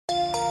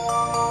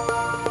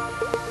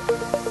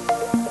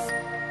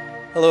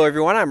Hello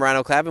everyone, I'm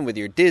Rhino Clavin with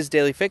your Diz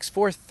Daily Fix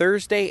for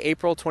Thursday,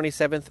 April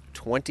 27th,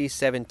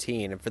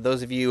 2017. And for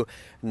those of you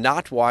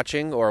not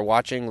watching or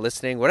watching,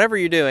 listening, whatever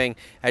you're doing,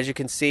 as you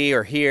can see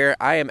or hear,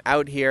 I am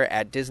out here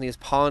at Disney's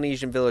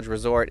Polynesian Village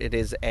Resort. It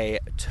is a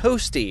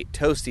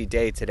toasty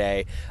day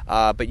today,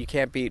 but you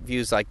can't beat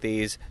views like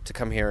these to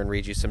come here and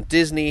read you some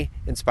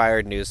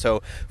Disney-inspired news.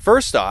 So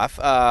first off,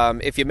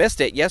 if you missed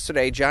it,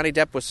 yesterday Johnny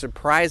Depp was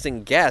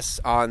surprising guests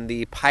on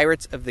the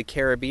Pirates of the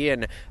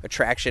Caribbean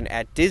attraction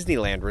at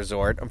Disneyland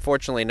Resort.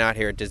 Unfortunately, not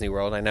here at Disney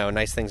World. I know,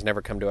 nice things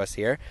never come to us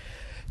here.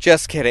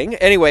 Just kidding.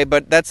 Anyway,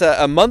 but that's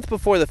a month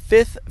before the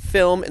fifth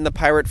film in the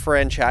pirate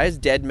franchise,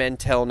 Dead Men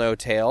Tell No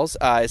Tales,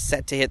 is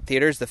set to hit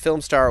theaters. The film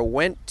star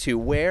went to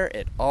where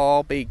it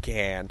all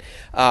began.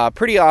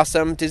 Pretty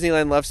awesome.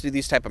 Disneyland loves to do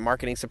these type of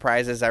marketing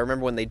surprises. I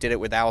remember when they did it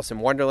with Alice in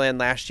Wonderland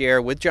last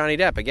year with Johnny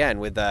Depp, again,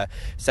 with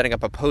setting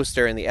up a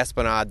poster in the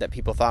Esplanade that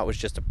people thought was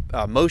just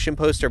a motion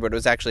poster, but it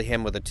was actually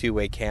him with a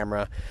two-way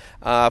camera.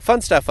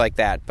 Fun stuff like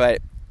that,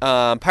 but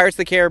Pirates of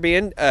the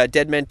Caribbean,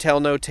 Dead Men Tell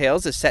No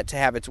Tales is set to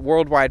have its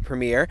worldwide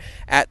premiere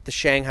at the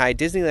Shanghai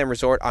Disneyland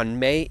Resort on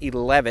May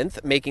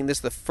 11th, making this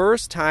the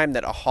first time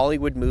that a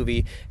Hollywood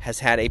movie has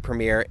had a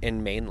premiere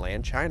in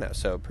mainland China.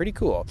 So pretty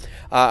cool.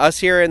 Us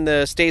here in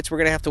the States, we're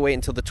going to have to wait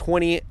until the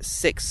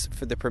 26th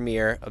for the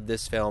premiere of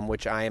this film,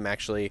 which I am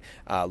actually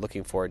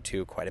looking forward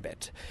to quite a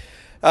bit.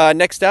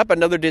 Next up,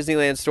 another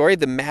Disneyland story.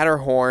 The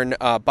Matterhorn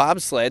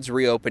Bobsleds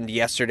reopened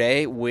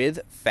yesterday with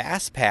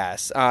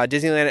FastPass.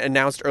 Disneyland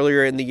announced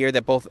earlier in the year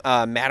that both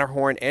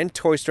Matterhorn and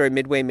Toy Story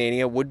Midway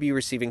Mania would be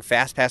receiving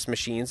FastPass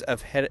machines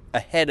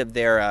ahead of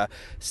their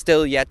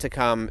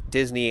still-yet-to-come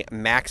Disney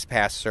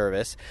MaxPass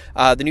service.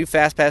 The new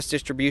FastPass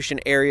distribution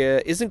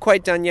area isn't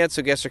quite done yet,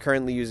 so guests are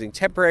currently using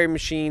temporary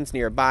machines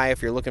nearby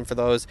if you're looking for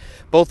those.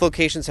 Both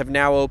locations have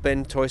now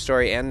opened, Toy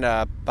Story and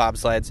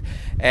Bobsleds,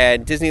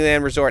 and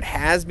Disneyland Resort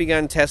has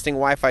begun testing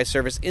Wi-Fi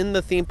service in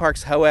the theme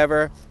parks.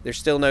 However, there's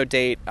still no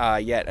date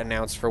yet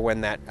announced for when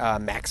that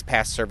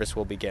MaxPass service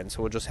will begin.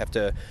 So we'll just have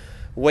to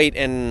wait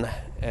and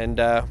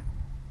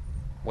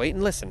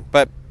listen.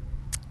 But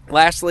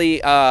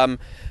lastly,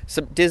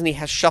 Disney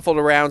has shuffled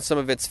around some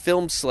of its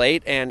film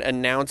slate and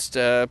announced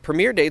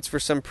premiere dates for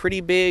some pretty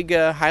big,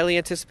 highly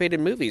anticipated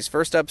movies.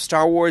 First up,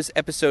 Star Wars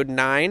Episode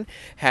 9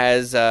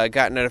 has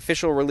gotten an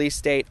official release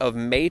date of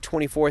May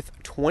 24th,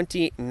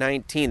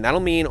 2019. That'll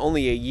mean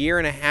only a year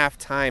and a half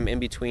time in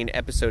between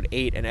Episode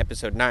 8 and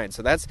Episode 9.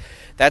 So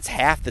that's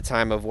half the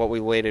time of what we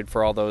waited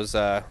for all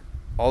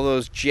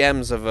those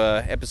gems of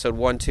Episode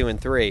 1, 2, and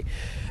 3.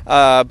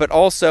 But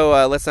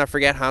also, let's not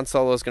forget, Han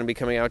Solo is going to be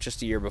coming out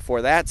just a year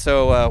before that.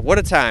 So what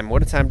a time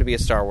to be a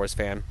Star Wars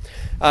fan.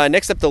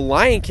 Next up, The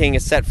Lion King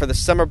is set for the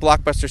summer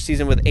blockbuster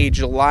season with a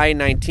July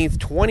 19th,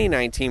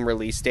 2019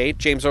 release date.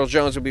 James Earl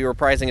Jones will be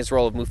reprising his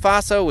role of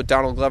Mufasa, with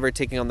Donald Glover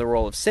taking on the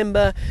role of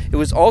Simba. It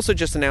was also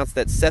just announced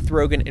that Seth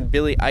Rogen and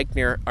Billy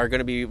Eichner are going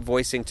to be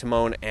voicing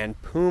Timon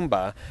and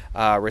Pumbaa,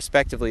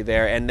 respectively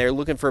there, and they're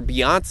looking for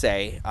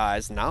Beyonce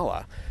as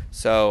Nala.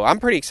 So I'm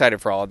pretty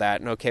excited for all of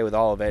that and okay with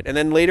all of it. And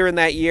then later in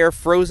that year,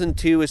 Frozen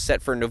 2 is set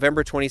for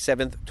November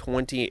 27th,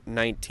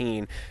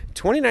 2019.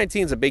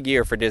 2019 is a big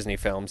year for Disney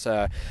films.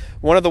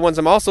 One of the ones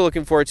I'm also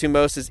looking forward to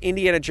most is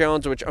Indiana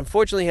Jones, which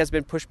unfortunately has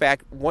been pushed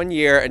back 1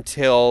 year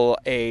until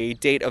a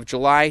date of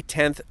July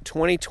 10th,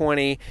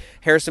 2020.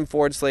 Harrison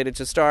Ford slated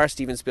to star,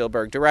 Steven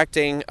Spielberg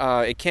directing.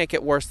 It can't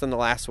get worse than the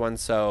last one,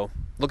 so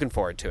looking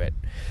forward to it.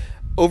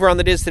 Over on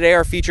the Diz Today,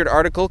 our featured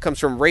article comes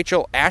from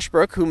Rachel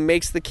Ashbrook, who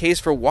makes the case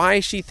for why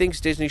she thinks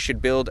Disney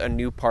should build a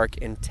new park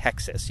in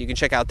Texas. You can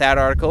check out that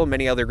article and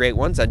many other great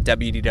ones on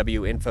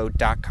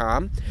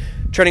wdwinfo.com.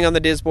 Trending on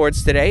the Diz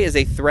boards today is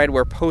a thread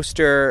where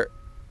poster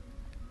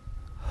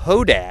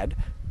Hodad,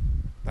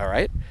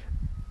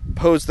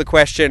 posed the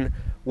question,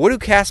 what do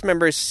cast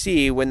members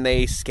see when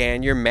they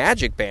scan your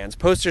magic bands?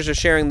 Posters are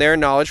sharing their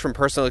knowledge from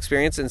personal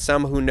experience and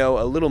some who know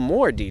a little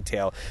more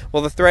detail.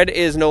 While the thread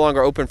is no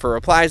longer open for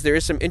replies, there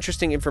is some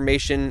interesting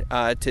information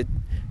to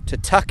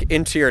tuck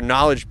into your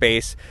knowledge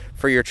base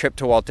for your trip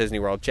to Walt Disney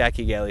World.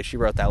 Jackie Gailey, she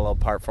wrote that little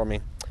part for me.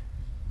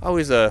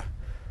 Always a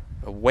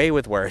way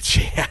with words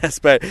she has,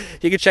 but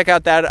you can check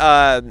out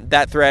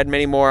that thread,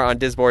 many more on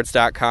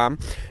dizboards.com.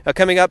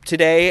 Coming up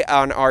today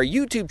on our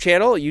YouTube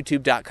channel,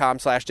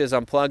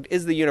 youtube.com/DizUnplugged,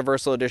 is the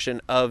Universal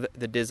edition of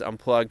the Diz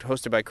Unplugged,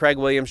 hosted by Craig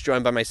Williams,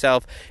 joined by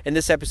myself. In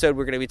this episode,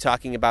 we're going to be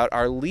talking about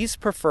our least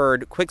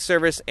preferred quick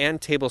service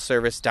and table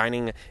service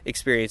dining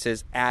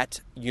experiences at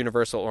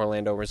Universal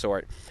Orlando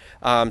Resort.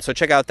 So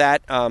check out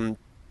that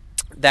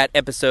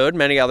episode,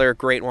 many other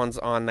great ones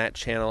on that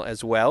channel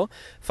as well.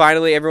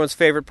 Finally, everyone's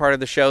favorite part of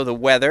the show, the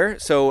weather.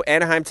 So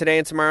Anaheim today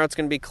and tomorrow, it's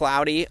going to be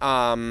cloudy,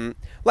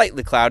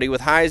 lightly cloudy,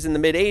 with highs in the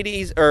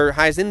mid-80s, or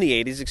highs in the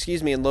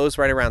 80s, and lows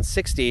right around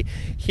 60.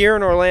 Here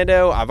in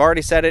Orlando, I've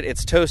already said it,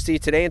 it's toasty.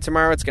 Today and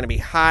tomorrow, it's going to be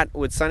hot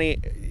with sunny.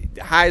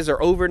 Highs are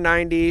over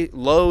 90,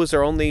 lows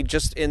are only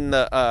just in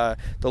the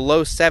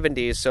low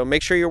 70s, so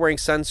make sure you're wearing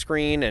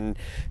sunscreen and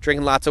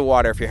drinking lots of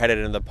water if you're headed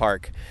into the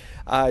park.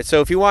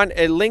 So if you want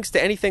links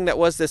to anything that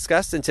was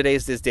discussed in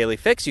today's Diz Daily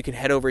Fix, you can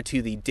head over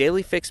to the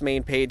Daily Fix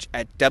main page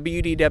at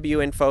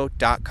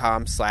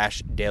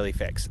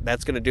wdwinfo.com/dailyfix.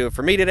 That's going to do it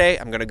for me today.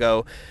 I'm going to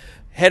go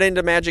head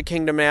into Magic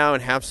Kingdom now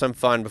and have some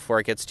fun before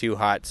it gets too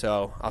hot.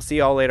 So I'll see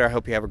you all later. I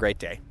hope you have a great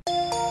day.